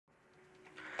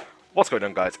What's going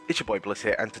on, guys? It's your boy Bliss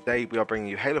here, and today we are bringing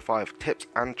you Halo 5 tips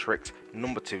and tricks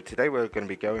number 2. Today we're going to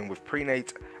be going with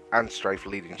pre-nades and strafe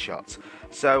leading shots.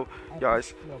 So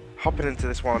guys, hopping into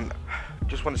this one,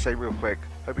 just want to say real quick,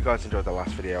 hope you guys enjoyed the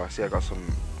last video. I see I got some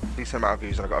decent amount of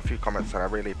views and I got a few comments, and I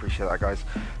really appreciate that, guys.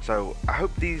 So I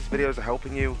hope these videos are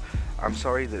helping you. I'm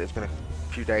sorry that it's been a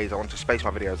few days. I want to space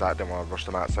my videos out, don't want to rush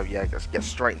them out. So yeah, let's get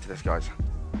straight into this, guys.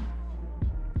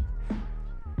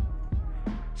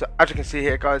 So as you can see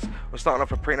here, guys, we're starting off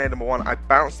with pre-nade number 1. I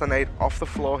bounce the nade off the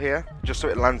floor here, just so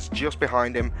it lands just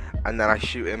behind him, and then I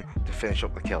shoot him to finish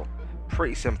up the kill.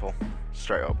 Pretty simple,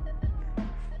 straight up.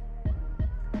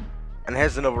 And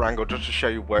here's another angle just to show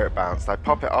you where it bounced. I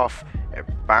pop it off, it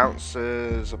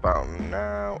bounces about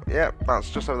now. Yeah,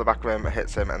 bounces just over the back of him, it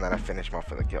hits him, and then I finish him off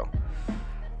for the kill.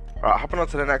 Right, hopping on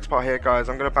to the next part here, guys.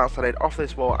 I'm going to bounce the nade off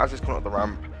this wall as it's coming up the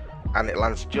ramp, and it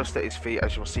lands just at his feet,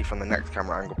 as you'll see from the next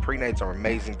camera angle. Pre-nades are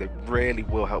amazing. They really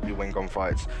will help you win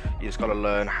gunfights. You just got to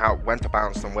learn when to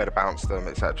bounce them, where to bounce them,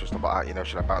 etc. Stuff like that. You know,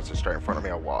 should I bounce it straight in front of me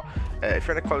or what? If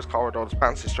you're in a closed corridor, just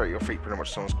bounce it straight at your feet. Pretty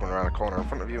much someone's coming around the corner in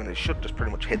front of you, and it should just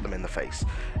pretty much hit them in the face.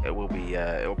 It will be,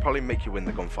 it will probably make you win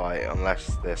the gunfight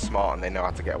unless they're smart and they know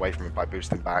how to get away from it by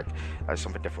boosting back.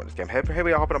 Something different with this game. Here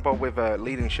we are hopping on board with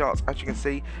leading shots. As you can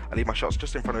see, I leave my shots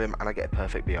just in front of him, and I get a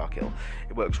perfect BR kill.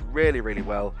 It works really, really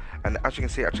well. And as you can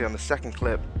see, actually on the second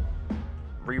clip,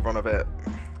 rerun of it,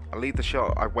 I lead the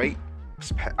shot, I wait,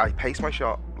 I pace my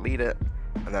shot, lead it,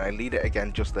 and then I lead it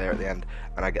again just there at the end,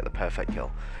 and I get the perfect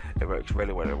kill. It works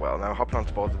really, really well. Now hopping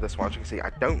onto board with this one, as you can see,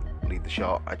 I don't lead the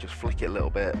shot, I just flick it a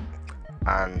little bit,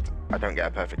 and I don't get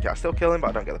a perfect kill. I still kill him, but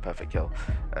I don't get the perfect kill.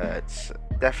 It's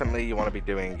definitely, you want to be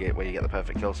doing it where you get the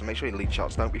perfect kill, so make sure you lead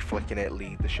shots, don't be flicking it,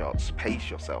 lead the shots,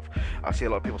 pace yourself. I see a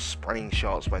lot of people spraying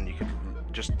shots when you could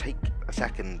just take a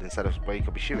second instead of where you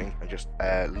could be shooting, and just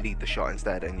lead the shot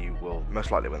instead, and you will most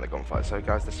likely win the gunfight. So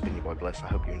guys, this has been your boy Bliss. I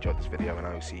hope you enjoyed this video, and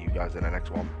I will see you guys in the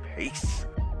next one. Peace.